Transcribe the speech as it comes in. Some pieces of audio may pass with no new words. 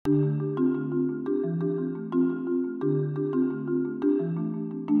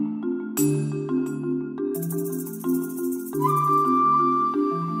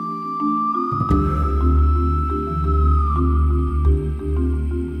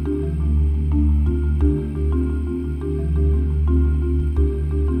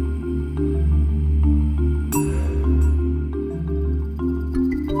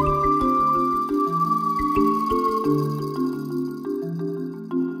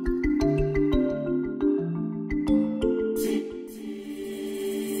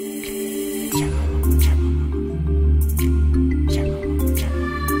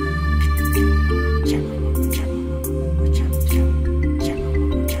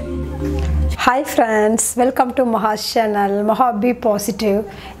Hi friends, welcome to MAHA's channel, MAHA Be Positive.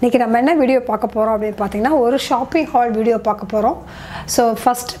 இன்னைக்கு நம்ம என்ன வீடியோ பார்க்க போறோம் அப்படினு பாத்தீங்கன்னா ஒரு ஷாப்பிங் ஹால் வீடியோ பார்க்க போறோம். சோ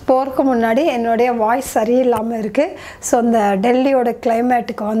ஃபர்ஸ்ட் போறதுக்கு முன்னாடி என்னோட வாய்ஸ் சரியில்லாம இருக்கு. சோ அந்த டெல்லியோட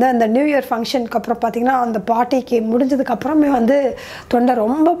கிளைமேட்டுக்கு வந்து அந்த நியூ இயர் ஃபங்க்ஷனுக்கு அப்புறம் பாத்தீங்கன்னா அந்த பார்ட்டிக்கு முடிஞ்சதுக்கு அப்புறமே வந்து தொண்டை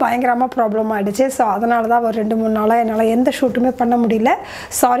ரொம்ப பயங்கரமா ப்ராப்ளம் ஆயிடுச்சு. சோ அதனால தான் ஒரு 2-3 நாளா என்னால எந்த ஷூட்டுமே பண்ண முடியல.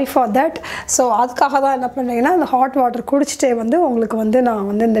 Sorry for that. சோ அதுக்காக தான் என்ன பண்ணேன்னா அந்த ஹாட் வாட்டர் குடிச்சிட்டே வந்து உங்களுக்கு வந்து நான்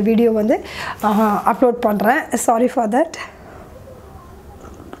வந்து இந்த வீடியோ வந்து upload பண்றேன். Sorry for that.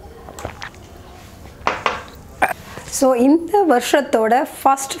 So இந்த வருஷத்தோட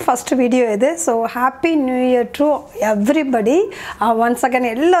first வீடியோ இது. So happy new year to everybody. Once again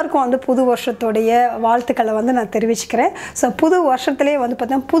எல்லாருக்கும் வந்து புது வருஷத்தோடைய வாழ்த்துக்களை வந்து நான் தெரிவிச்சுக்கிறேன். So புது வருஷத்திலே வந்து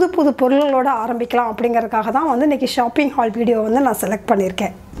பார்த்தா புது பொருட்களோட ஆரம்பிக்கலாம் அப்படிங்கறதுக்காக தான் வந்து இன்னைக்கு ஷாப்பிங் ஹால் வீடியோ வந்து நான் செலக்ட்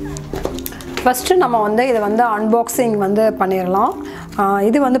பண்ணியிருக்கேன். ஃபர்ஸ்ட் நம்ம வந்து இத வந்து அன்பாக்சிங் வந்து பண்ணிரலாம்.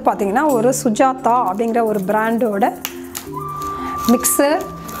 இது வந்து பாத்தீங்கன்னா ஒரு சுஜாதா அப்படிங்கற ஒரு பிராண்டோட மிக்சர்,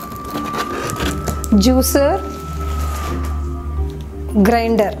 ஜூசர்,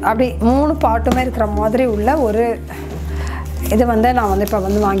 கிரைண்டர் அப்படி மூணு பார்ட்டுமே இருக்கிற மாதிரி உள்ள ஒரு இது வந்து நான் வந்து இப்போ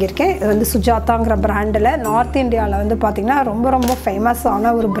வந்து வாங்கியிருக்கேன். இது வந்து சுஜாதாங்கிற பிராண்டில் நார்த் இந்தியாவில் வந்து பார்த்திங்கன்னா ரொம்ப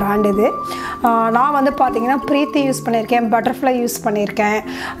ஃபேமஸான ஒரு பிராண்ட் இது. நான் வந்து பார்த்திங்கன்னா ப்ரீத்தி யூஸ் பண்ணியிருக்கேன், பட்டர்ஃப்ளை யூஸ் பண்ணியிருக்கேன்.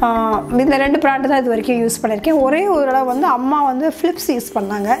 இந்த 2 பிராண்டு தான் இது வரைக்கும் யூஸ் பண்ணியிருக்கேன். ஒரே ஒரு தடவை வந்து அம்மா வந்து Phillips யூஸ்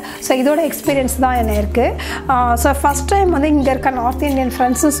பண்ணாங்க. ஸோ இதோட எக்ஸ்பீரியன்ஸ் தான் என்ன இருக்குது. ஸோ ஃபஸ்ட் டைம் வந்து இங்கே இருக்க நார்த் இந்தியன்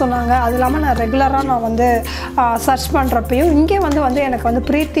ஃப்ரெண்ட்ஸும் சொன்னாங்க. அது இல்லாமல் நான் ரெகுலராக நான் வந்து சர்ச் பண்ணுறப்பையும் இங்கே வந்து எனக்கு வந்து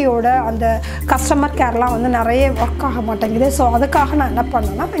ப்ரீத்தியோட அந்த கஸ்டமர் கேர்லாம் வந்து நிறைய ஒர்க் ஆக மாட்டேங்குது. ஸோ அதுக்காக நான் என்ன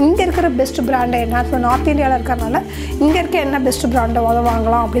பண்ணேன்னா இங்கே இருக்கிற பெஸ்ட் பிராண்டை என்ன, ஸோ நார்த் இந்தியாவில் இருக்கிறனால இங்கே இருக்க என்ன பெஸ்ட் பிராண்டை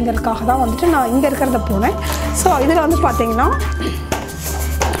வாங்கலாம் அப்படிங்கிறதுக்காக தான் வந்துட்டு நான் இங்கே இருக்கிறத போனேன். ஸோ இதில் வந்து பார்த்தீங்கன்னா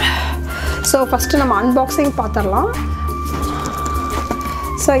ஸோ ஃபஸ்ட்டு நம்ம அன்பாக்சிங் பார்த்துடலாம்.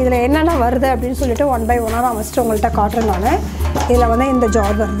 ஸோ இதில் என்னென்ன வருது அப்படின்னு சொல்லிட்டு 1 by 1 நான் ஃபஸ்ட்டு உங்கள்கிட்ட காட்டுறேன். நான் இதில் வந்து இந்த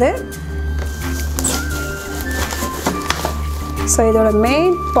ஜார் வருது. ஸோ இதோட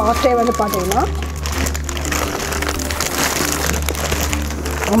மெயின் பார்ட்டே வந்து பார்த்தீங்கன்னா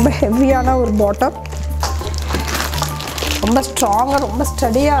ரொம்ப ஹெவியான ஒரு பாட்டம், ரொம்ப ஸ்ட்ராங்காக ரொம்ப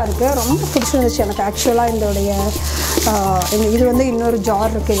ஸ்டடியாக இருக்குது. ரொம்ப பிடிச்சிருந்துச்சு எனக்கு ஆக்சுவலாக இதோடைய இது வந்து இன்னொரு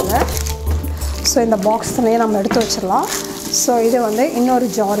ஜார் இருக்குது இதில். ஸோ இந்த பாக்ஸ் தனியே நம்ம எடுத்து வச்சிடலாம். ஸோ இது வந்து இன்னொரு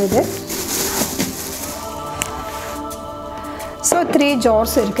ஜார் இது. ஸோ 3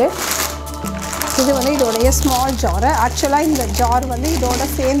 ஜார்ஸ் இருக்குது. இது வந்து இதோடைய ஸ்மால் ஜாரு. ஆக்சுவலாக இந்த ஜார் வந்து இதோட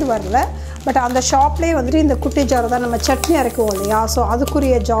சேர்ந்து வரல, பட் அந்த ஷாப்லேயே வந்துட்டு இந்த குட்டி ஜார் தான் நம்ம சட்னி அரைக்குவோம் இல்லையா, ஸோ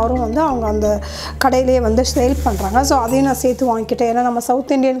அதுக்குரிய ஜாரும் வந்து அவங்க அந்த கடையிலேயே வந்து சேல் பண்ணுறாங்க. ஸோ அதையும் நான் சேர்த்து வாங்கிக்கிட்டேன். ஏன்னா நம்ம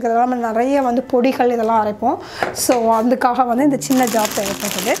சவுத் இண்டியன்கிறதால நம்ம நிறைய வந்து பொடிகள் இதெல்லாம் அரைப்போம். ஸோ அதுக்காக வந்து இந்த சின்ன ஜார்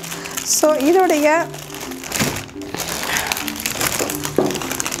தேவைப்பட்டது. ஸோ இதோடைய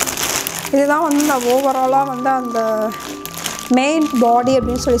இதுதான் வந்து நான் ஓவராலாக வந்து அந்த மெயின் பாடி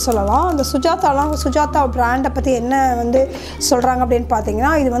அப்படின்னு சொல்லலாம். அந்த சுஜாதா பிராண்டை பற்றி என்ன வந்து சொல்கிறாங்க அப்படின்னு பார்த்தீங்கன்னா,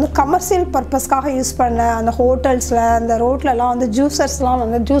 இது வந்து கமர்ஷியல் பர்பஸ்க்காக யூஸ் பண்ண அந்த ஹோட்டல்ஸில் அந்த ரோட்லலாம் வந்து ஜூஸர்ஸ்லாம்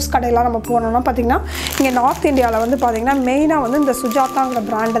வந்து ஜூஸ் கடையெல்லாம் நம்ம போனோம்னா பார்த்திங்கன்னா இங்கே நார்த் இந்தியாவில் வந்து பார்த்திங்கன்னா மெயினாக வந்து இந்த சுஜாதாங்கிற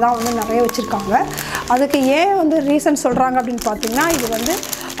பிராண்டு தான் வந்து நிறைய வச்சுருக்காங்க. அதுக்கு ஏன் வந்து ரீசன் சொல்கிறாங்க அப்படின்னு பார்த்திங்கன்னா, இது வந்து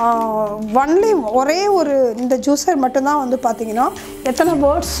ஒன்லி ஒரே ஒரு இந்த ஜூஸர் மட்டும்தான் வந்து பார்த்திங்கன்னா எத்தனை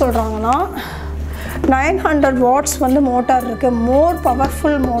வேர்ட்ஸ் சொல்கிறாங்கன்னா 900 வாட்ஸ் வந்து மோட்டார் இருக்குது, மோர்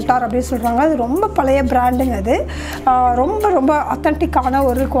பவர்ஃபுல் மோட்டார் அப்படின்னு சொல்கிறாங்க. அது ரொம்ப பழைய பிராண்டுங்க. அது ரொம்ப அத்தன்டிக்கான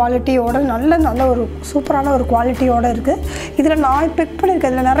ஒரு குவாலிட்டியோட நல்ல ஒரு சூப்பரான ஒரு குவாலிட்டியோடு இருக்குது. இதில் நான் பிக்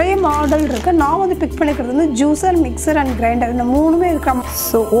பண்ணியிருக்கேன். இதில் நிறைய மாடல் இருக்குது. நான் வந்து பிக் பண்ணிக்கிறது வந்து ஜூஸர், மிக்சர் அண்ட் கிரைண்டர் இந்த 3மே இருக்கிற.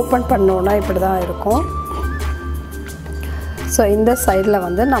 ஸோ ஓப்பன் பண்ணோன்னா இப்படி தான் இருக்கும். ஸோ இந்த சைடில்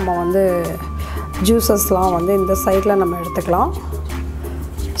வந்து நம்ம வந்து ஜூஸஸ்லாம் வந்து இந்த சைடில் நம்ம எடுத்துக்கலாம்.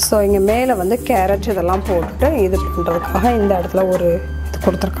 ஸோ இங்கே மேலே வந்து கேரட் இதெல்லாம் போட்டுட்டு இது பண்ணுறதுக்காக இந்த இடத்துல ஒரு இது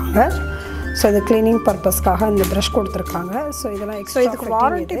கொடுத்துருக்காங்க. ஸோ இது க்ளீனிங் பர்பஸ்க்காக இந்த ப்ரஷ் கொடுத்துருக்காங்க. ஸோ இதெல்லாம் எக்ஸ்ட்ரா. இதுக்கு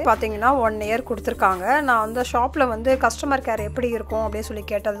வாரண்ட்டி பார்த்தீங்கன்னா 1 இயர் கொடுத்துருக்காங்க. நான் வந்து ஷாப்பில் வந்து கஸ்டமர் கேர் எப்படி இருக்கும் அப்படின்னு சொல்லி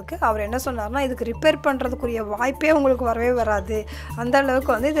கேட்டதுக்கு அவர் என்ன சொன்னார்னா, இதுக்கு ரிப்பேர் பண்ணுறதுக்குரிய வாய்ப்பே உங்களுக்கு வரவே வராது, அந்த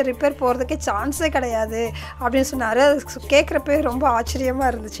அளவுக்கு வந்து இது ரிப்பேர் போகிறதுக்கே சான்ஸே கிடையாது அப்படின்னு சொன்னார். கேட்குறப்பே ரொம்ப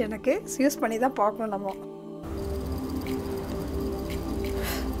ஆச்சரியமாக இருந்துச்சு எனக்கு. யூஸ் பண்ணி தான் பார்க்கணும் நம்ம.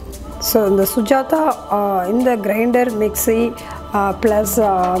 ஸோ இந்த சுஜாதா இந்த கிரைண்டர், மிக்சி ப்ளஸ்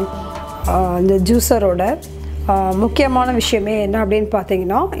இந்த ஜூஸரோட முக்கியமான விஷயமே என்ன அப்படின்னு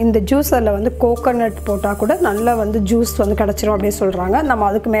பார்த்தீங்கன்னா, இந்த ஜூஸரில் வந்து கோகோனட் போட்டால் கூட நல்லா வந்து ஜூஸ் வந்து கிடச்சிரும் அப்படின்னு சொல்கிறாங்க. நம்ம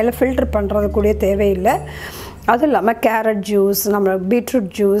அதுக்கு மேலே ஃபில்டர் பண்ணுறது கூட தேவையில்லை. அது இல்லாமல் கேரட் ஜூஸ், நம்ம பீட்ரூட்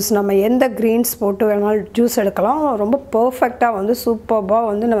ஜூஸ், நம்ம எந்த க்ரீன்ஸ் போட்டு வேணாலும் ஜூஸ் எடுக்கலாம். ரொம்ப பர்ஃபெக்டாக வந்து சூப்பர்பாக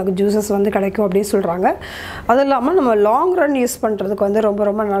வந்து நமக்கு ஜூஸஸ் வந்து கிடைக்கும் அப்படின்னு சொல்கிறாங்க. அது இல்லாமல் நம்ம லாங் ரன் யூஸ் பண்ணுறதுக்கு வந்து ரொம்ப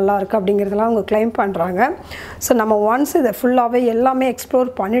ரொம்ப நல்லாயிருக்கு அப்படிங்கிறதெல்லாம் அவங்க கிளைம் பண்ணுறாங்க. ஸோ நம்ம ஒன்ஸ் இதை ஃபுல்லாகவே எல்லாமே எக்ஸ்ப்ளோர்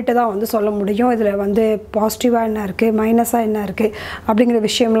பண்ணிட்டு தான் வந்து சொல்ல முடியும். இதில் வந்து பாசிட்டிவாக என்ன இருக்குது, மைனஸாக என்ன இருக்குது அப்படிங்கிற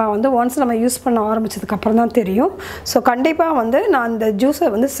விஷயம்லாம் வந்து ஒன்ஸ் நம்ம யூஸ் பண்ண ஆரம்பித்ததுக்கப்புறம் தான் தெரியும். ஸோ கண்டிப்பாக வந்து நான் இந்த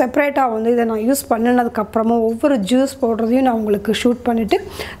ஜூஸை வந்து செப்பரேட்டாக வந்து இதை நான் யூஸ் பண்ணினதுக்கப்புறமும் ஒவ்வொரு ஜூஸ் போடுறதையும் நான் உங்களுக்கு ஷூட் பண்ணிவிட்டு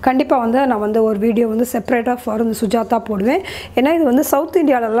கண்டிப்பாக வந்து நான் வந்து ஒரு வீடியோ வந்து செப்பரேட்டாக ஃபார் இந்த சுஜாதா போடுவேன். ஏன்னா இது வந்து சவுத்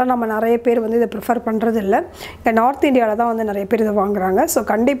இந்தியாவிலலாம் நம்ம நிறைய பேர் வந்து இதை ப்ரிஃபர் பண்ணுறது இல்லை. இங்கே நார்த் இந்தியாவில் தான் வந்து நிறைய பேர் இதை வாங்குறாங்க. ஸோ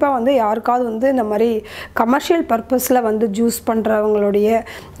கண்டிப்பாக வந்து யாருக்காவது வந்து இந்த மாதிரி கமர்ஷியல் பர்பஸில் வந்து ஜூஸ் பண்ணுறவங்களுடைய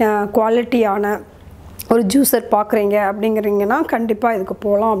குவாலிட்டியான ஒரு ஜூஸர் பார்க்குறீங்க அப்படிங்கிறீங்கன்னா கண்டிப்பாக இதுக்கு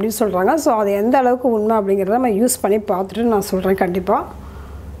போகலாம் அப்படின்னு சொல்கிறாங்க. ஸோ அது எந்த அளவுக்கு உண்மை அப்படிங்கிறத நம்ம யூஸ் பண்ணி பார்த்துட்டு நான் சொல்கிறேன் கண்டிப்பாக.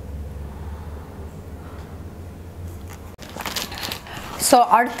 ஸோ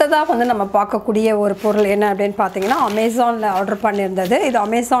அடுத்ததாக வந்து நம்ம பார்க்கக்கூடிய ஒரு பொருள் என்ன அப்படின்னு பார்த்தீங்கன்னா, அமேசானில் ஆர்டர் பண்ணியிருந்தது. இது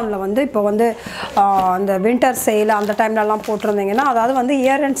அமேசானில் வந்து இப்போ வந்து அந்த வின்டர் சேல் அந்த டைம்லலாம் போட்டிருந்தீங்கன்னா, அதாவது வந்து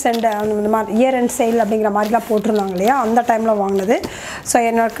இயர் அண்ட் சென்ட் அந்த மாதிரி இயர் அண்ட் சேல் அப்படிங்கிற மாதிரிலாம் போட்டிருந்தாங்க இல்லையா, அந்த டைமில் வாங்கினது. ஸோ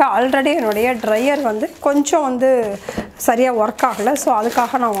எனக்கு ஆல்ரெடி என்னுடைய ட்ரையர் வந்து கொஞ்சம் வந்து சரியாக ஒர்க் ஆகலை. ஸோ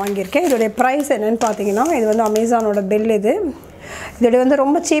அதுக்காக நான் வாங்கியிருக்கேன். இதோடைய ப்ரைஸ் என்னென்னு பார்த்தீங்கன்னா, இது வந்து அமேசானோட பில் இது. இதோட வந்து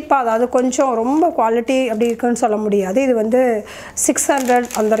ரொம்ப சீப்பாக, அதாவது கொஞ்சம் ரொம்ப குவாலிட்டி அப்படி இருக்குன்னு சொல்ல முடியாது. இது வந்து 600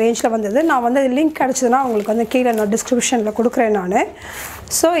 அந்த ரேஞ்சில் வந்தது. நான் வந்து லிங்க் கிடச்சதுன்னா உங்களுக்கு வந்து கீழே நான் டிஸ்கிரிப்ஷனில் கொடுக்குறேன் நான்.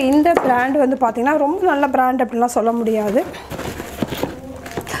 ஸோ இந்த பிராண்ட் வந்து பார்த்திங்கன்னா ரொம்ப நல்ல பிராண்ட் அப்படின்லாம் சொல்ல முடியாது.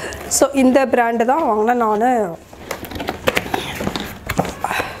 ஸோ இந்த பிராண்டு தான் வாங்கினேன் நான்.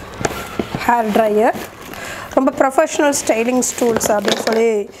 ஹேர் ட்ரையர், ரொம்ப ப்ரொஃபஷ்னல் ஸ்டைலிங் டூல்ஸ் அப்படின்னு சொல்லி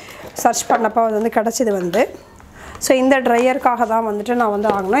சர்ச் பண்ணப்போ அது வந்து கிடச்சிது வந்து. ஸோ இந்த ட்ரையருக்காக தான் வந்துட்டு நான் வந்து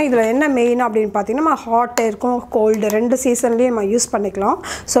வாங்கினேன். இதில் என்ன மெயின் அப்படின்னு பார்த்தீங்கன்னா, நம்ம ஹாட் இருக்கும் கோல்டு ரெண்டு சீசன்லேயும் நம்ம யூஸ் பண்ணிக்கலாம்.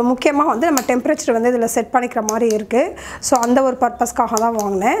 ஸோ முக்கியமாக வந்து நம்ம டெம்பரேச்சர் வந்து இதில் செட் பண்ணிக்கிற மாதிரி இருக்குது. ஸோ அந்த ஒரு பர்பஸ்க்காக தான்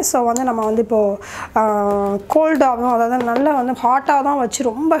வாங்கினேன். ஸோ வந்து நம்ம வந்து இப்போது கோல்டாகவும், அதாவது நல்லா வந்து ஹாட்டாக தான் வச்சு,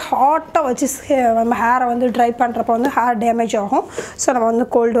 ரொம்ப ஹாட்டாக வச்சு நம்ம ஹேரை வந்து ட்ரை பண்ணுறப்போ வந்து ஹேர் டேமேஜ் ஆகும். ஸோ நம்ம வந்து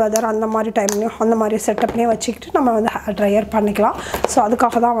கோல்டு வெதர் அந்த மாதிரி டைம்லையும் அந்த மாதிரி செட்டப்லேயும் வச்சுக்கிட்டு நம்ம வந்து ஹேர் ட்ரையர் பண்ணிக்கலாம். ஸோ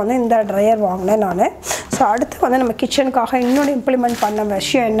அதுக்காக தான் வந்து இந்த ட்ரையர் வாங்கினேன் நான். ஸோ அடுத்து வந்து நம்ம கிச்சனுக்காக இன்னொன்று இம்ப்ளிமெண்ட் பண்ண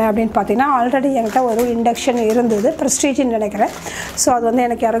விஷயம் என்ன அப்படின்னு பார்த்தீங்கன்னா, ஆல்ரெடி என்கிட்ட ஒரு இண்டக்ஷன் இருந்தது, ப்ரெஸ்டீஜ்னு நினைக்கிறேன். ஸோ அது வந்து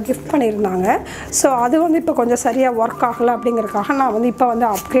எனக்கு யாரோ கிஃப்ட் பண்ணியிருந்தாங்க. ஸோ அது வந்து இப்போ கொஞ்சம் சரியாக ஒர்க் ஆகலை அப்படிங்கிறதுக்காக நான் வந்து இப்போ வந்து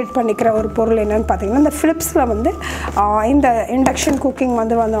அப்கிரேட் பண்ணிக்கிற ஒரு பொருள் என்னென்னு பார்த்தீங்கன்னா, இந்த ஃபிலிப்ஸில் வந்து இந்த இண்டக்ஷன் குக்கிங்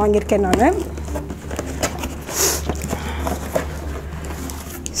வந்து வாங்கியிருக்கேன் நான்.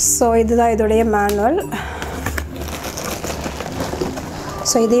 ஸோ இதுதான் இதோடைய மேனுவல்.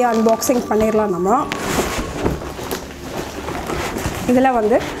 ஸோ இதையே அன்பாக்சிங் பண்ணிடலாம் நம்ம. இதில்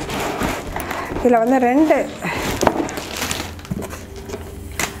வந்து 2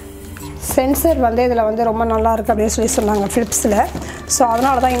 சென்சர் வந்து இதில் வந்து ரொம்ப நல்லா இருக்குது அப்படின்னு சொல்லி சொன்னாங்க ஃபிலிப்ஸில். ஸோ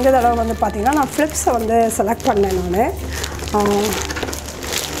அதனால தான் இந்த தடவை வந்து பார்த்திங்கன்னா நான் ஃபிலிப்ஸை வந்து செலக்ட் பண்ணேன் நான்.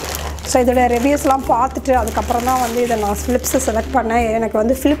 ஸோ இதோட ரிவ்யூஸ்லாம் பார்த்துட்டு அதுக்கப்புறம் தான் வந்து இதை நான் ஃபிலிப்ஸை செலக்ட் பண்ணேன். எனக்கு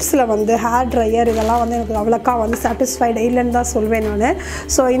வந்து ஃபிலிப்ஸில் வந்து ஹேர் ட்ரையர் இதெல்லாம் வந்து எனக்கு அவ்வளோக்கா வந்து சாட்டிஸ்ஃபைடு இல்லைன்னு தான் சொல்வேன் நான்.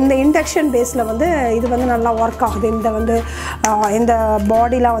 ஸோ இந்த இண்டக்ஷன் பேஸில் வந்து இது வந்து நல்லா ஒர்க் ஆகுது. இந்த வந்து இந்த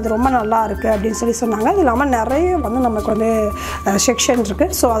பாடிலாம் வந்து ரொம்ப நல்லா இருக்குது அப்படின்னு சொல்லி சொன்னாங்க. இது இல்லாமல் நிறைய வந்து நமக்கு வந்து செக்ஷன்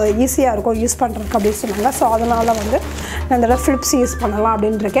இருக்குது. ஸோ அது ஈஸியாக இருக்கும் யூஸ் பண்ணுறதுக்கு அப்படின்னு சொன்னாங்க. ஸோ அதனால் வந்து நான் இந்த ஃபிலிப்ஸ் யூஸ் பண்ணலாம்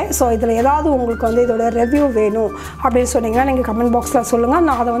அப்படின்னு இருக்கேன். ஸோ இதில் ஏதாவது உங்களுக்கு வந்து இதோட ரிவ்யூ வேணும் அப்படின்னு சொன்னீங்கன்னா நீங்கள் கமெண்ட் பாக்ஸில் சொல்லுங்கள்.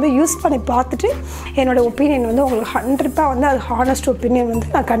 நான் அதை வந்து யூஸ் பண்ணி பார்த்துட்டு என்னோடய ஒப்பீனியன் வந்து உங்களுக்கு 100% வந்து அது ஹானஸ்ட் ஒப்பீனியன்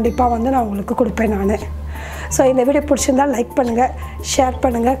வந்து நான் கண்டிப்பாக வந்து நான் உங்களுக்கு கொடுப்பேன் நான். ஸோ இந்த வீடியோ பிடிச்சிருந்தால் லைக் பண்ணுங்கள், ஷேர்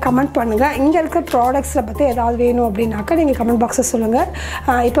பண்ணுங்கள், கமெண்ட் பண்ணுங்கள். இங்கே இருக்க ப்ராடக்ட்ஸை பற்றி ஏதாவது வேணும் அப்படின்னாக்கா நீங்கள் கமெண்ட் பாக்ஸை சொல்லுங்கள்.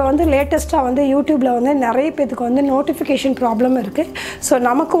 இப்போ வந்து லேட்டஸ்ட்டாக வந்து யூடியூப்பில் வந்து நிறைய பேருக்கு வந்து நோட்டிஃபிகேஷன் ப்ராப்ளம் இருக்குது. ஸோ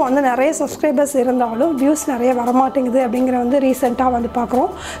நமக்கும் வந்து நிறைய சப்ஸ்கிரைபர்ஸ் இருந்தாலும் வியூஸ் நிறைய வரமாட்டேங்குது அப்படிங்கிற வந்து ரீசெண்டாக வந்து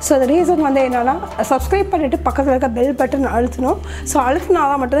பார்க்குறோம். ஸோ அது ரீசன் வந்து என்னென்னா, சப்ஸ்கிரைப் பண்ணிவிட்டு பக்கத்தில் இருக்க பெல் பட்டன் அழுத்தணும். ஸோ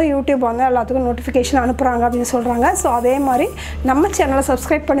அழுத்தினாதான் மட்டும்தான் யூடியூப் வந்து எல்லாத்துக்கும் நோட்டிஃபிகேஷன் அனுப்புகிறாங்க அப்படின்னு சொல்கிறாங்க. ஸோ அதே மாதிரி நம்ம சேனலை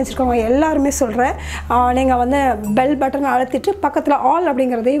சப்ஸ்கிரைப் பண்ணி வச்சுருக்கவங்க எல்லாருமே சொல்கிறேன், நீங்கள் வந்து பெல் பட்டன் அழுத்திட்டு பக்கத்தில் ஆல்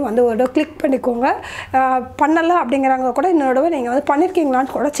அப்படிங்கிறதையும் வந்து ஒரு கிளிக் பண்ணிக்கோங்க. பண்ணலை அப்படிங்கிறாங்க கூட இன்னொரு நீங்கள் வந்து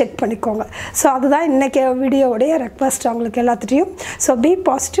பண்ணியிருக்கீங்களான்னு கூட செக் பண்ணிக்கோங்க. ஸோ அதுதான் இன்றைக்கி வீடியோவுடைய ரெக்வஸ்ட் அவங்களுக்கு எல்லாத்துட்டையும். So B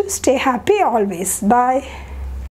positive, stay happy always. பாய்.